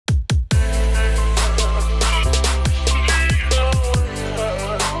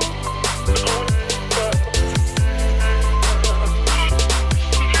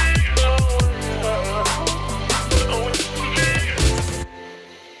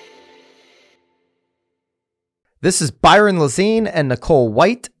This is Byron Lazine and Nicole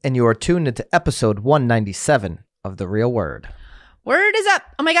White, and you are tuned into episode 197 of The Real Word. Word is up.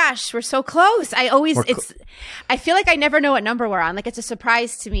 Oh my gosh, we're so close. I feel like I never know what number we're on. Like it's a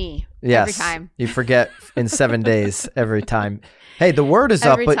surprise to me every time. You forget in 7 days every time. Hey, the word is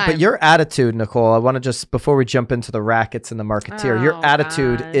up, but your attitude, Nicole, I want to just, before we jump into the Rackets and the Marketeer, your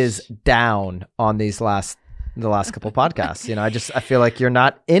attitude is down on the last couple podcasts. You know, I feel like you're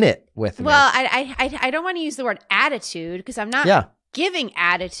not in it with me. Well, I don't want to use the word attitude because I'm not giving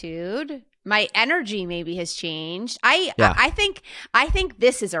attitude. My energy maybe has changed. I think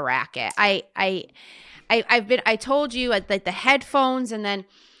this is a racket. I told you like the headphones, and then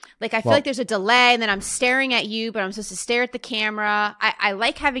like I feel like there's a delay, and then I'm staring at you, but I'm supposed to stare at the camera. I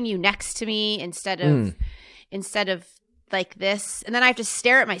like having you next to me instead of like this, and then I have to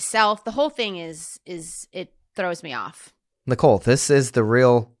stare at myself. The whole thing is it throws me off. Nicole, this is the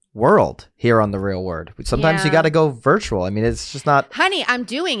real world here on The Real Word. Sometimes you got to go virtual. I mean, it's just not. Honey, I'm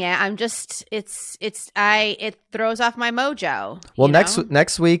doing it. I'm just it throws off my mojo. Well,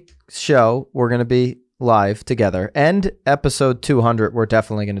 next week's show we're going to be live together, and episode 200 we're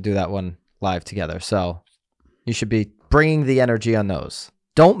definitely going to do that one live together. So you should be bringing the energy on those.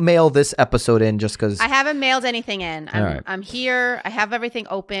 Don't mail this episode in just because. I haven't mailed anything in. I'm here. I have everything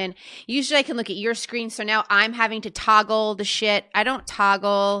open. Usually I can look at your screen. So now I'm having to toggle the shit. I don't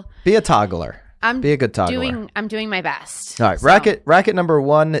toggle. Be a toggler. Be a good toggler. I'm doing my best. All right. So. Racket number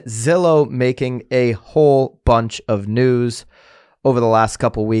one, Zillow making a whole bunch of news over the last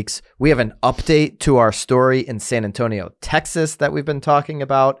couple weeks. We have an update to our story in San Antonio, Texas that we've been talking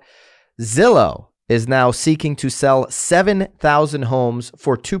about. Zillow is now seeking to sell 7,000 homes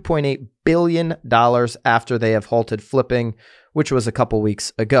for $2.8 billion after they have halted flipping, which was a couple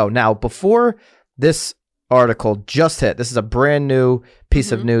weeks ago. Now, before this article just hit, this is a brand new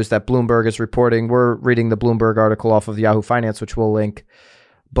piece of news that Bloomberg is reporting. We're reading the Bloomberg article off of Yahoo Finance, which we'll link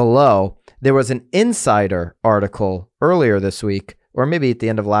below. There was an insider article earlier this week, or maybe at the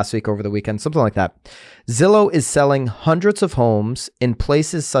end of last week, over the weekend, something like that. Zillow is selling hundreds of homes in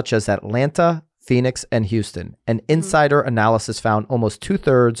places such as Atlanta, Phoenix, and Houston. An insider analysis found almost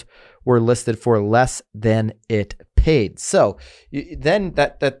 2/3 were listed for less than it paid. So then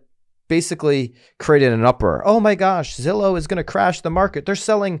that basically created an uproar. Oh my gosh, Zillow is going to crash the market. They're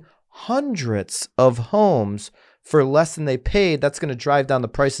selling hundreds of homes for less than they paid. That's going to drive down the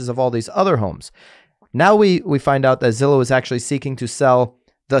prices of all these other homes. Now we find out that Zillow is actually seeking to sell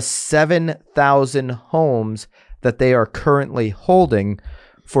the 7,000 homes that they are currently holding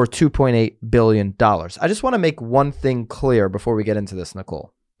for $2.8 billion. I just want to make one thing clear before we get into this,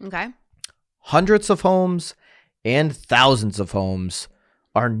 Nicole. Okay. Hundreds of homes and thousands of homes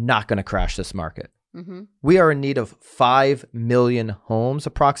are not going to crash this market. We are in need of 5 million homes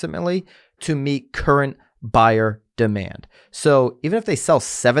approximately to meet current buyer demand. So even if they sell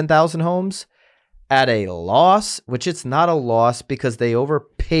 7,000 homes at a loss, which it's not a loss because they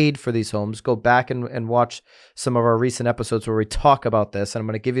overpaid for these homes. Go back and watch some of our recent episodes where we talk about this. And I'm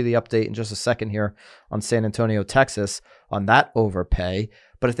going to give you the update in just a second here on San Antonio, Texas, on that overpay.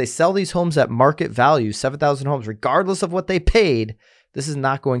 But if they sell these homes at market value, 7,000 homes, regardless of what they paid, this is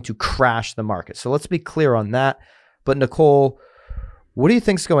not going to crash the market. So let's be clear on that. But Nicole, what do you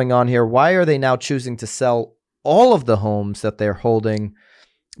think is going on here? Why are they now choosing to sell all of the homes that they're holding,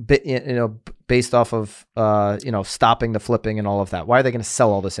 based off of, stopping the flipping and all of that? Why are they going to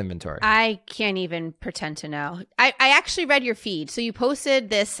sell all this inventory? I can't even pretend to know. I actually read your feed. So you posted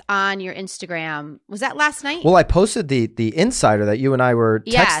this on your Instagram. Was that last night? Well, I posted the insider that you and I were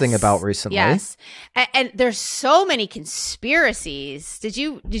texting about recently. Yes. And there's so many conspiracies. Did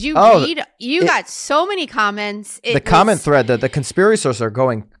you read? You got so many comments. The comment thread, the conspirators are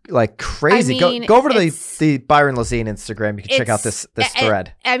going like crazy. I mean, go over to the Byron Lazine Instagram. You can check out this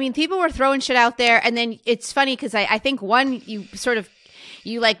thread. I mean, people were throwing shit out there, and then it's funny because I think one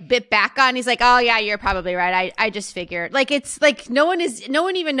you like bit back on. He's like, oh yeah, you're probably right. I just figured. Like it's like no one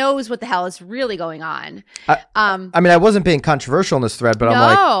even knows what the hell is really going on. I mean, I wasn't being controversial in this thread, but I'm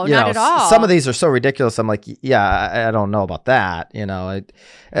like, not at all. Some of these are so ridiculous. I'm like, yeah, I don't know about that.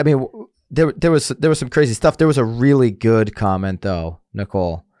 I mean, there was some crazy stuff. There was a really good comment though,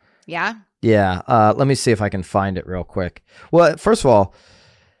 Nicole. Yeah. Yeah. Let me see if I can find it real quick. Well, first of all,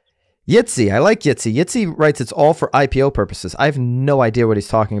 Yitzy, I like Yitzy. Yitzy writes, it's all for IPO purposes. I have no idea what he's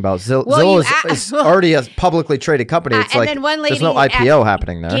talking about. Zillow is already a publicly traded company. It's like, then one lady there's no IPO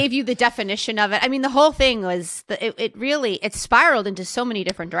happening there. Gave you the definition of it. I mean, the whole thing was, it spiraled into so many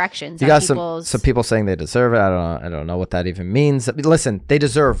different directions. You got some people saying they deserve it. I don't know what that even means. I mean, listen, they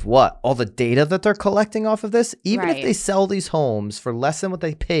deserve what? All the data that they're collecting off of this? Even if they sell these homes for less than what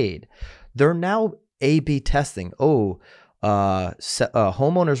they paid, they're now A/B testing.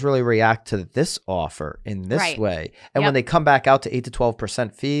 Homeowners really react to this offer in this way. And when they come back out to 8 to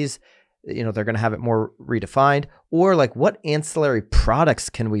 12% fees, you know, they're going to have it more redefined. Or like, what ancillary products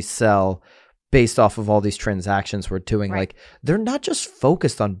can we sell based off of all these transactions we're doing? Like, they're not just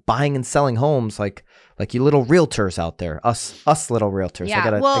focused on buying and selling homes like you little realtors out there, us little realtors. I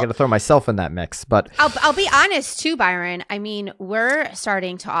gotta throw myself in that mix. But I'll be honest too, Byron. I mean, we're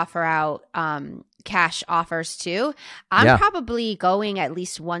starting to offer out cash offers too. I'm probably going at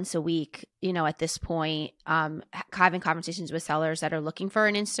least once a week, you know, at this point, having conversations with sellers that are looking for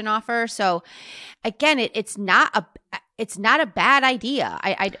an instant offer. So again, it's not a bad idea.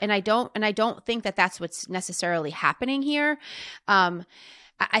 I don't think that that's what's necessarily happening here.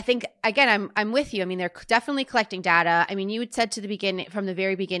 I think, again, I'm with you. I mean, they're definitely collecting data. I mean, you had said from the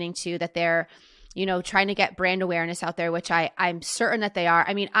very beginning too, that they're, you know, trying to get brand awareness out there, which I'm certain that they are.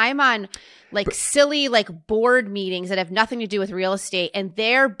 I mean, I'm on like silly like board meetings that have nothing to do with real estate, and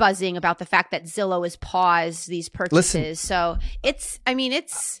they're buzzing about the fact that Zillow has paused these purchases. Listen, so it's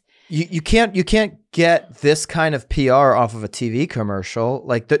you can't get this kind of PR off of a TV commercial.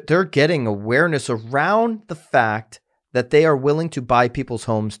 Like they're getting awareness around the fact that they are willing to buy people's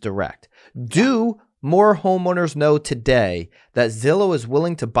homes direct. Do more homeowners know today that Zillow is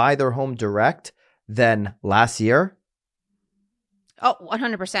willing to buy their home direct than last year? Oh,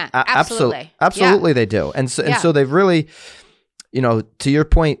 100%. Absolutely. Absolutely they do. And so they've really, you know, to your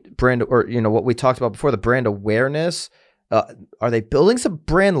point, brand, or, you know, what we talked about before, the brand awareness, are they building some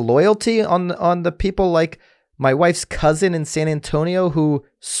brand loyalty on the people like my wife's cousin in San Antonio who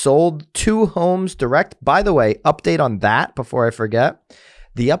sold 2 homes direct? By the way, update on that before I forget.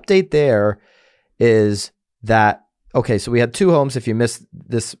 The update there is that, okay, so we had 2 homes. If you missed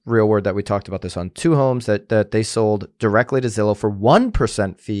this real word that we talked about this on, 2 homes that they sold directly to Zillow for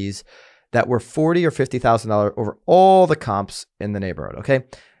 1% fees that were $40,000 or $50,000 over all the comps in the neighborhood. Okay.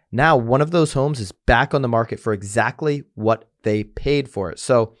 Now, one of those homes is back on the market for exactly what they paid for it.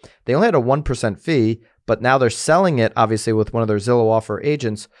 So they only had a 1% fee, but now they're selling it obviously with one of their Zillow offer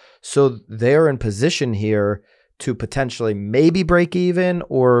agents. So they're in position here to potentially maybe break even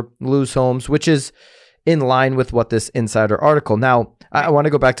or lose homes, which is in line with what this insider article. Now, I want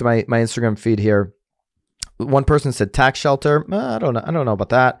to go back to my Instagram feed here. One person said tax shelter. I don't know about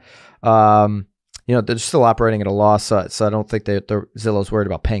that. You know, they're still operating at a loss, so I don't think Zillow's worried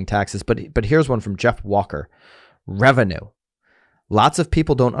about paying taxes. But here's one from Jeff Walker. Revenue. Lots of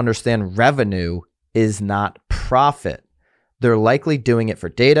people don't understand revenue is not profit. They're likely doing it for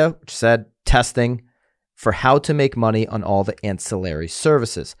data, which said testing, for how to make money on all the ancillary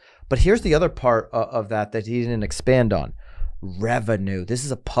services. But here's the other part of that he didn't expand on. Revenue. This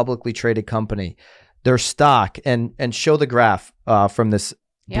is a publicly traded company. Their stock, and show the graph from this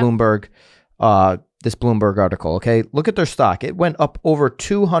Bloomberg article. Okay, look at their stock. It went up over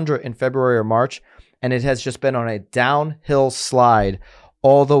 200 in February or March, and it has just been on a downhill slide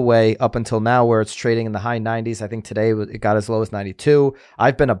all the way up until now, where it's trading in the high 90s. I think today it got as low as 92.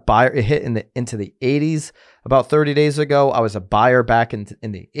 I've been a buyer. It hit into the 80s about 30 days ago. I was a buyer back in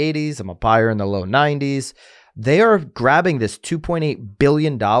the 80s. I'm a buyer in the low 90s. They are grabbing this $2.8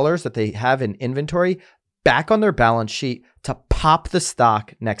 billion that they have in inventory back on their balance sheet to pop the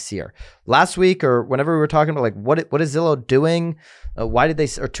stock next year. Last week, or whenever we were talking about like what is Zillow doing? Why did they,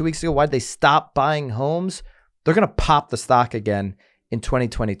 or 2 weeks ago, why did they stop buying homes? They're going to pop the stock again in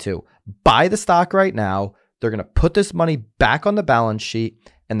 2022. Buy the stock right now. They're going to put this money back on the balance sheet,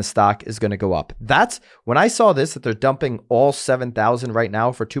 and the stock is going to go up. That's when I saw this, that they're dumping all 7,000 right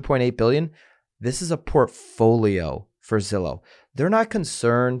now for $2.8 billion. This is a portfolio for Zillow. They're not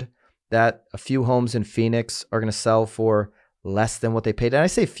concerned that a few homes in Phoenix are going to sell for less than what they paid. And I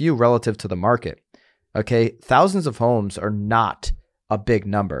say few relative to the market. Okay. Thousands of homes are not a big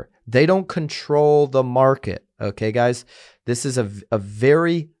number. They don't control the market. Okay, guys, this is a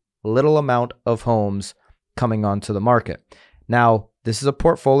very little amount of homes coming onto the market. Now, this is a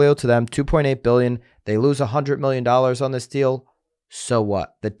portfolio to them, $2.8 billion. They lose $100 million on this deal. So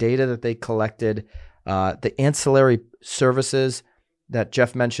what? The data that they collected, the ancillary services that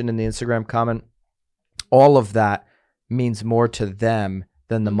Jeff mentioned in the Instagram comment, all of that means more to them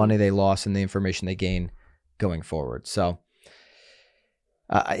than the money they lost and the information they gain going forward. So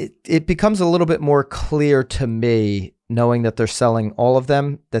it becomes a little bit more clear to me, knowing that they're selling all of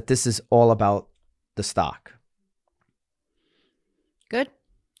them, that this is all about the stock.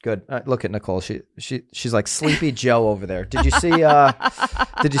 Good. Look at Nicole. She's like Sleepy Joe over there. Did you see?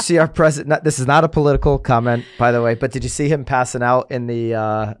 Did you see our president? This is not a political comment, by the way, but did you see him passing out in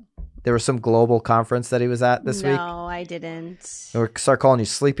the There was some global conference that he was at this week. No, I didn't. We'll start calling you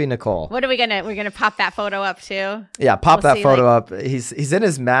Sleepy Nicole. What are we're gonna pop that photo up too? Yeah, pop that photo up. He's in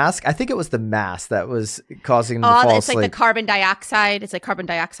his mask. I think it was the mask that was causing him to fall it's asleep. like the carbon dioxide. It's like carbon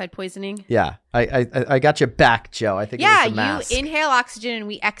dioxide poisoning. Yeah, I got your back, Joe. I think it was the mask. You inhale oxygen and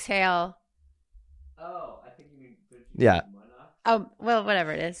we exhale. Oh, I think you mean. Yeah. Oh well,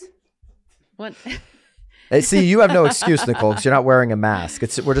 whatever it is. What? See, you have no excuse, Nicole, because you're not wearing a mask.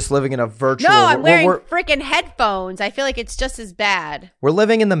 We're just living in a virtual. No, I'm wearing freaking headphones. I feel like it's just as bad. We're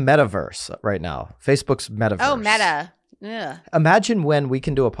living in the metaverse right now. Facebook's metaverse. Oh, Meta. Ugh. Imagine when we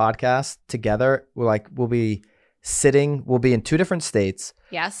can do a podcast together. We'll be in 2 different states.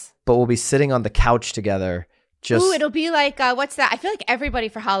 Yes. But we'll be sitting on the couch together. Ooh, it'll be like what's that? I feel like everybody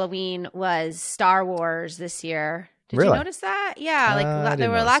for Halloween was Star Wars this year. Did you notice that? Yeah, like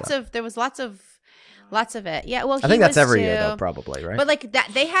there was lots of it. Yeah, well, I think that's every year though, probably, right? But like that,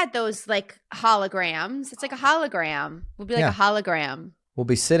 they had those like holograms. It's like a hologram. We'll be like a hologram. We'll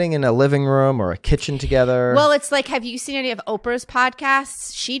be sitting in a living room or a kitchen together. Well, it's like, have you seen any of Oprah's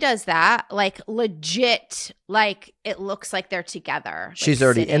podcasts? She does that, like legit. Like it looks like they're together. Like, she's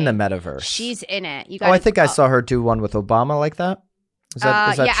already in the metaverse. She's in it. You guys. I think I saw her do one with Obama like that. Is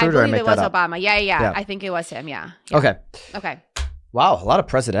that true? I believe it was Obama. Yeah. Yeah, I think it was him. Yeah. Okay. Wow, a lot of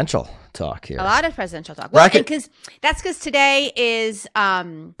presidential talk here. A lot of presidential talk. Well, because today is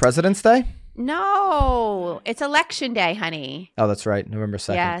President's Day? No, it's election day, honey. Oh, that's right. November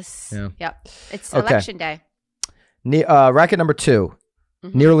 2nd. Yes. Yeah. Yep. It's election day. Racket number 2.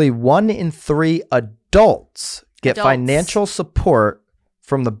 Mm-hmm. Nearly 1 in 3 adults get financial support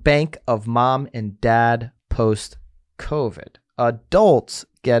from the bank of mom and dad post-COVID. Adults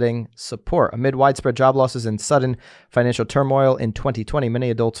getting support. Amid widespread job losses and sudden financial turmoil in 2020, many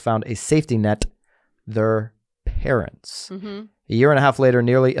adults found a safety net, their parents. Mm-hmm. A year and a half later,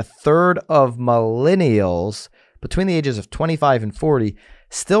 nearly a third of millennials between the ages of 25 and 40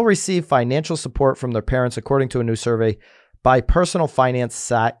 still receive financial support from their parents, according to a new survey by personal finance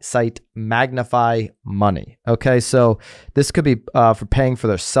site Magnify Money. Okay, so this could be for paying for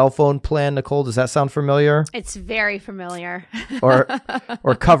their cell phone plan, Nicole. Does that sound familiar? It's very familiar. or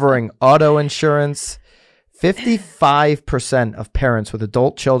covering auto insurance. 55% of parents with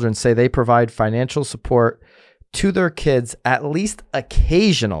adult children say they provide financial support to their kids at least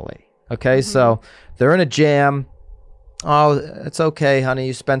occasionally. Okay, mm-hmm. So they're in a jam. Oh, it's okay, honey.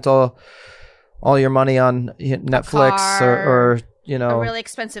 You spent all your money on Netflix or a really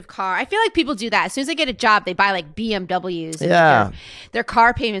expensive car. I feel like people do that. As soon as they get a job, they buy like BMWs. And their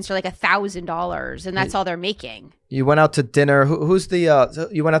car payments are like $1,000, and that's all they're making. You went out to dinner.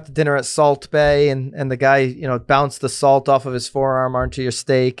 You went out to dinner at Salt Bay, and the guy bounced the salt off of his forearm onto your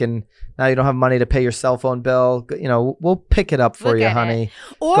steak, and now you don't have money to pay your cell phone bill. We'll pick it up for you, honey.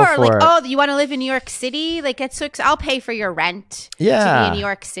 Or like, you want to live in New York City? Like, I'll pay for your rent. To be in New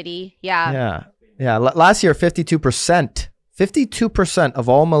York City. Yeah. Last year, 52% of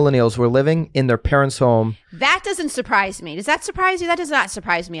all millennials were living in their parents' home. That doesn't surprise me. Does that surprise you? That does not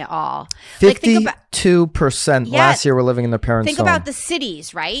surprise me at all. 52% last year were living in their parents' home. Think about the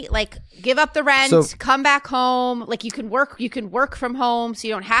cities, right? Like, give up the rent, come back home. Like, you can work from home, so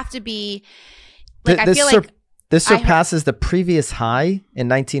you don't have to be. Like, I feel like this surpasses the previous high in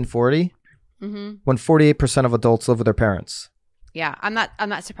 1940, mm-hmm. when 48% of adults live with their parents. Yeah, I'm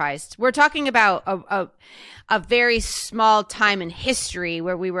not surprised. We're talking about a very small time in history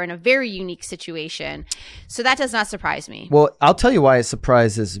where we were in a very unique situation. So that does not surprise me. Well, I'll tell you why it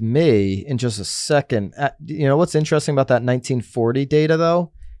surprises me in just a second. What's interesting about that 1940 data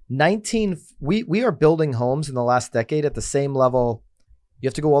though? We are building homes in the last decade at the same level. You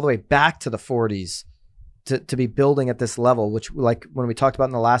have to go all the way back to the 40s to be building at this level, which, like when we talked about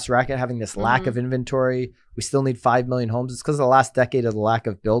in the last Racket, having this mm-hmm. lack of inventory, we still need 5 million homes. It's because of the last decade of the lack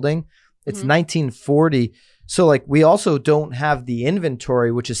of building. It's mm-hmm. 1940. So like we also don't have the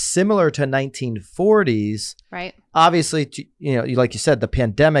inventory, which is similar to 1940s. Right. Obviously, like you said, the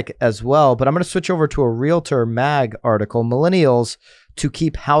pandemic as well. But I'm going to switch over to a Realtor Mag article, Millennials to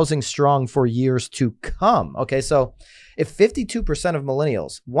Keep Housing Strong for Years to Come. Okay, so if 52% of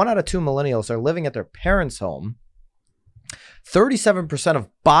millennials, 1 out of 2 millennials are living at their parents' home, 37% of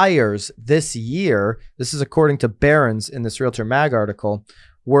buyers this year, this is according to Barron's in this Realtor Mag article,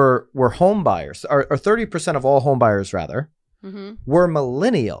 were home buyers, or 30% of all home buyers rather, mm-hmm. were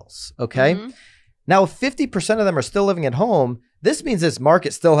millennials, okay? Mm-hmm. Now, if 50% of them are still living at home, this means this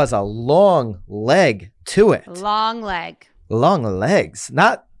market still has a long leg to it. Long leg. Long legs.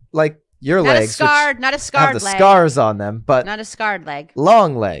 Not like your legs, not a scarred have the leg. scars on them, but not a scarred leg.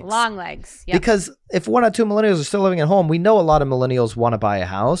 Long legs. Long legs. Yep. Because if 1 out of 2 millennials are still living at home, we know a lot of millennials want to buy a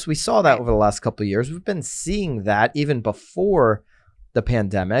house. We saw that over the last couple of years. We've been seeing that even before the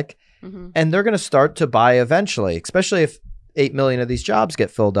pandemic. And they're going to start to buy eventually, especially if 8 million of these jobs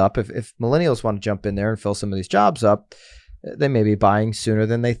get filled up. If millennials want to jump in there and fill some of these jobs up, they may be buying sooner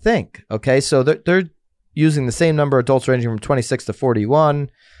than they think. Okay, so they're using the same number of adults ranging from 26 to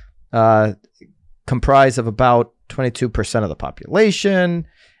 41, comprise of about 22% of the population.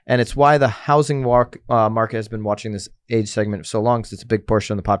 And it's why the housing market has been watching this age segment for so long, because it's a big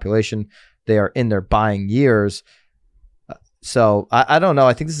portion of the population. They are in their buying years. So I don't know.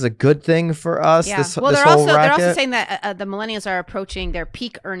 I think this is a good thing for us. Yeah. This, well, this they're whole racket. also saying that the millennials are approaching their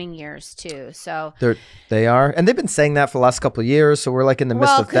peak earning years too. So they are, and they've been saying that for the last couple of years. So we're like in the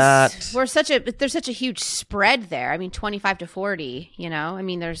midst of that. There's such a huge spread there. I mean, 25 to 40. You know, I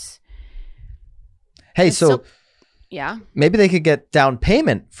mean, there's. Hey, so yeah, maybe they could get down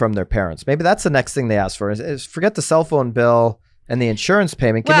payment from their parents. Maybe that's the next thing they ask for. Is forget the cell phone bill and the insurance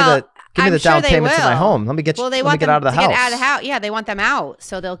payment. Give me the down payment to my home. Let me get out of the house. Yeah, they want them out,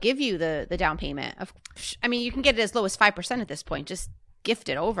 so they'll give you the down payment. I mean, you can get it as low as 5% at this point. Just gift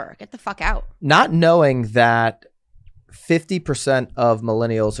it over. Get the fuck out. Not knowing that 50% of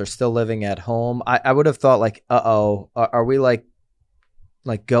millennials are still living at home, I would have thought like, are we like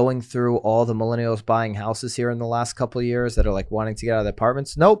going through all the millennials buying houses here in the last couple of years that are like wanting to get out of the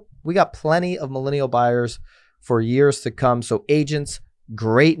apartments? Nope, we got plenty of millennial buyers for years to come. So agents,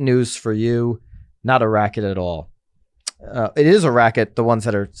 great news for you. Not a racket at all. It is a racket, the ones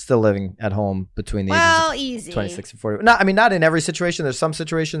that are still living at home between the ages of 26 and 40. No, I mean, not in every situation. There's some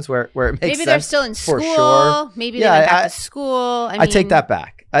situations where it makes sense. Maybe they're still in school. Sure. Maybe they went back to school. I take that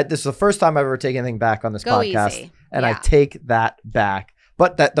back. This is the first time I've ever taken anything back on this podcast. Easy. And I take that back.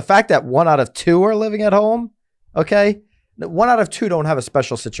 But the fact that 1 out of 2 are living at home, okay? 1 out of 2 don't have a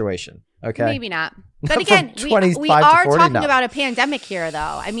special situation, okay? Maybe not. But again, we are talking about a pandemic here, though.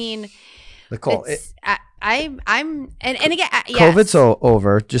 I mean, Nicole, and again, yes. COVID's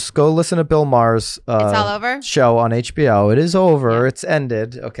over. Just go listen to Bill Maher's it's all over? show on HBO. It is over. Yeah. It's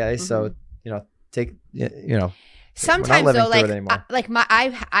ended. Okay, so sometimes though,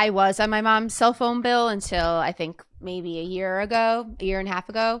 I was on my mom's cell phone bill until I think maybe a year and a half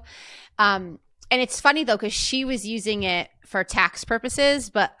ago. And it's funny though, because she was using it for tax purposes,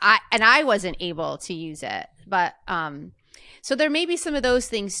 but I wasn't able to use it. But so there may be some of those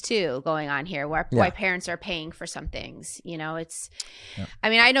things too going on here, why parents are paying for some things. You know, I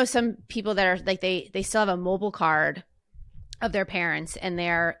mean, I know some people that are like they still have a mobile card of their parents, and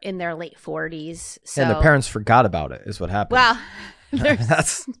they're in their late 40s. So. And the parents forgot about it, is what happened. Well,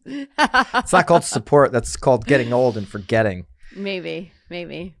 it's not called support. That's called getting old and forgetting. Maybe.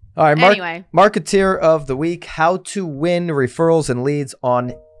 All right, anyway. Marketeer of the week: how to win referrals and leads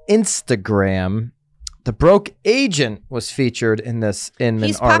on Instagram. The broke agent was featured in this Inman article.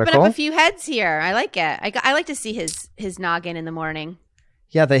 He's popping up a few heads here. I like it. I like to see his noggin in the morning.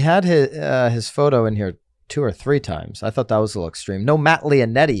 Yeah, they had his photo in here 2 or 3 times. I thought that was a little extreme. No Matt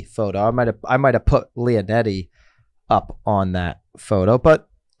Leonetti photo. I might have put Leonetti up on that photo, but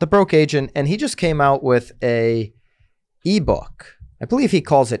the broke agent, and he just came out with a ebook. I believe he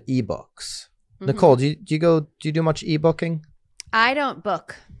calls it ebooks. Mm-hmm. Nicole, do you do much ebooking? I don't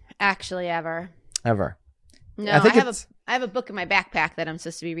book actually ever. Ever. No, I have a book in my backpack that I'm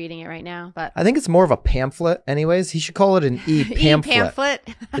supposed to be reading it right now, but I think it's more of a pamphlet anyways. He should call it an e-pamphlet.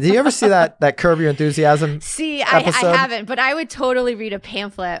 E-pamphlet? Did you ever see that Curb Your Enthusiasm episode? I haven't, but I would totally read a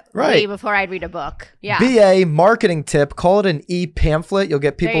pamphlet way before I'd read a book. Yeah. BA marketing tip, call it an e-pamphlet. You'll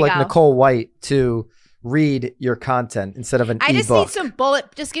get people like Nicole White to read your content instead of an e-book. I just need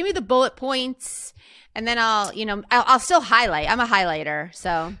just give me the bullet points. And then I'll still highlight. I'm a highlighter,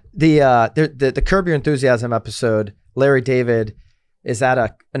 so the Curb Your Enthusiasm episode. Larry David is at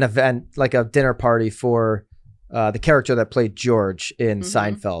an event, like a dinner party for the character that played George in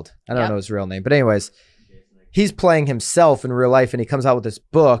Seinfeld. I don't know his real name, but anyways, he's playing himself in real life, and he comes out with this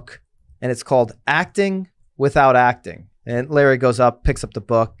book, and it's called Acting Without Acting. And Larry goes up, picks up the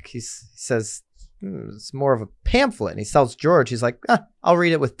book. He says it's more of a pamphlet, and he tells George, he's like, I'll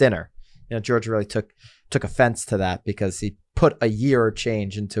read it with dinner. George really took offense to that because he put a year or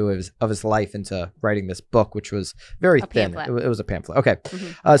change into his life into writing this book, which was very thin. It was a pamphlet. Okay.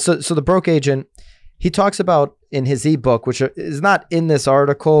 Mm-hmm. So the broke agent, he talks about in his ebook, which is not in this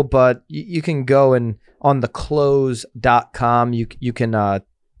article, but you can go and on theclose.com, you can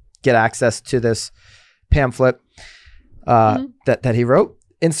get access to this pamphlet that he wrote.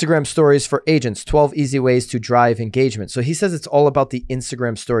 Instagram stories for agents, 12 easy ways to drive engagement. So he says it's all about the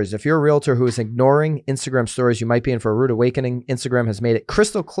Instagram stories. If you're a realtor who is ignoring Instagram stories, you might be in for a rude awakening. Instagram has made it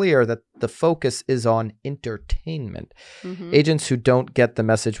crystal clear that the focus is on entertainment. Agents who don't get the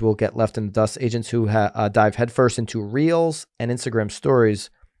message will get left in the dust. Agents who dive headfirst into Reels and Instagram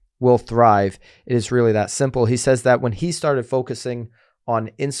stories will thrive. It is really that simple. He says that when he started focusing on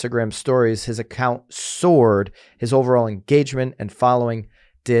Instagram stories, his account soared. His overall engagement and following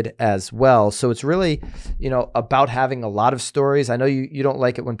did as well. So it's really, about having a lot of stories. I know you don't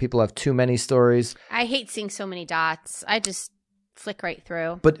like it when people have too many stories. I hate seeing so many dots. I just flick right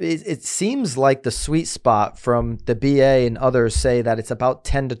through. But it seems like the sweet spot from the BA and others say that it's about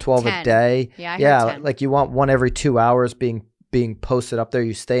 10 to 12 a day. Yeah, I heard 10. Like you want one every 2 hours being posted up there.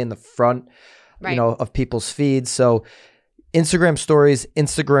 You stay in the front, of people's feeds. So Instagram stories,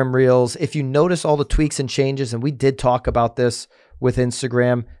 Instagram Reels, if you notice all the tweaks and changes, and we did talk about this with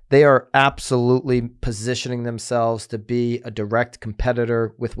Instagram, they are absolutely positioning themselves to be a direct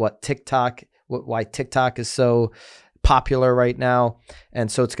competitor with why TikTok is so popular right now.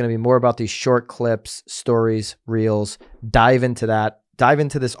 And so it's going to be more about these short clips, stories, Reels. Dive into that. Dive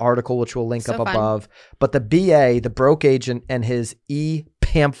into this article, which we'll link up above. But the BA, the broke agent, and his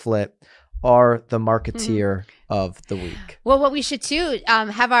e-pamphlet are the marketeer of the week. Well, what we should too,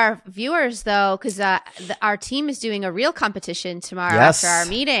 have our viewers though, because our team is doing a reel competition tomorrow after our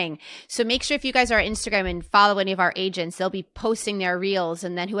meeting. So make sure if you guys are on Instagram and follow any of our agents, they'll be posting their reels,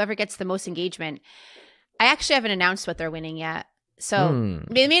 and then whoever gets the most engagement. I actually haven't announced what they're winning yet. So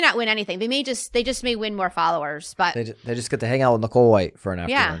they may not win anything. They just may win more followers, but they just get to hang out with Nicole White for an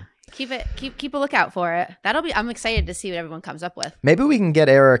afternoon. Yeah. Keep a lookout for it. I'm excited to see what everyone comes up with. Maybe we can get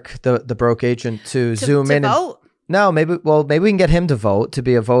Eric, the broke agent, to zoom in and vote. No, maybe we can get him to vote, to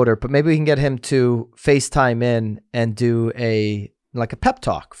be a voter, but maybe we can get him to FaceTime in and do a pep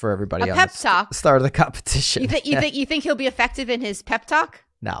talk for everybody. A pep talk. Start of the competition. You think he'll be effective in his pep talk?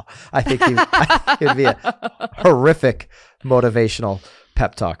 No, I think he'd be a horrific motivational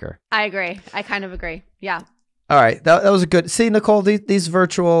pep talker. I agree. I kind of agree. Yeah. All right, that was a good. See, Nicole, these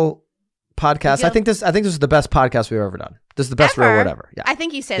virtual podcasts. I think this is the best podcast we've ever done. This is the best real whatever. Yeah, I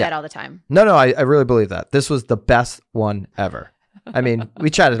think you say that all the time. No, I really believe that. This was the best one ever. I mean, we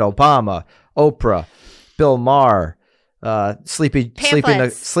chatted Obama, Oprah, Bill Maher, sleeping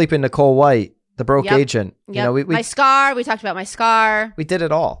Nicole White, the broke agent. Yep. My scar. We talked about my scar. We did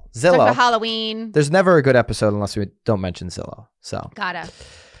it all. Zillow. Talked about Halloween. There's never a good episode unless we don't mention Zillow. So gotta.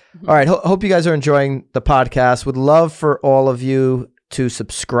 All right. Hope you guys are enjoying the podcast. Would love for all of you to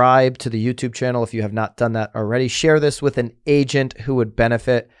subscribe to the YouTube channel if you have not done that already. Share this with an agent who would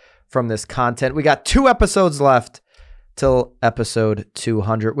benefit from this content. We got 2 episodes left till episode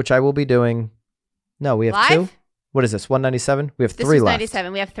 200, which I will be doing. No, we have live? 2. What is this? 197? We have 3 left.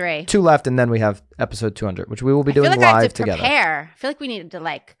 97. We have 3. 2 left, and then we have episode 200, which we will be doing live I have to together. Prepare. I feel like we need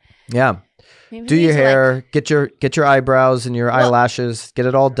to Yeah. Do your hair, get your eyebrows and your eyelashes, get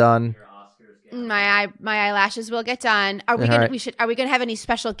it all done. My eyelashes will get done. Are we gonna have any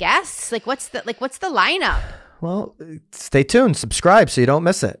special guests? What's the lineup? Well, stay tuned, subscribe so you don't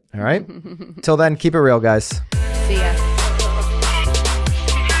miss it. All right. Till then, keep it real, guys.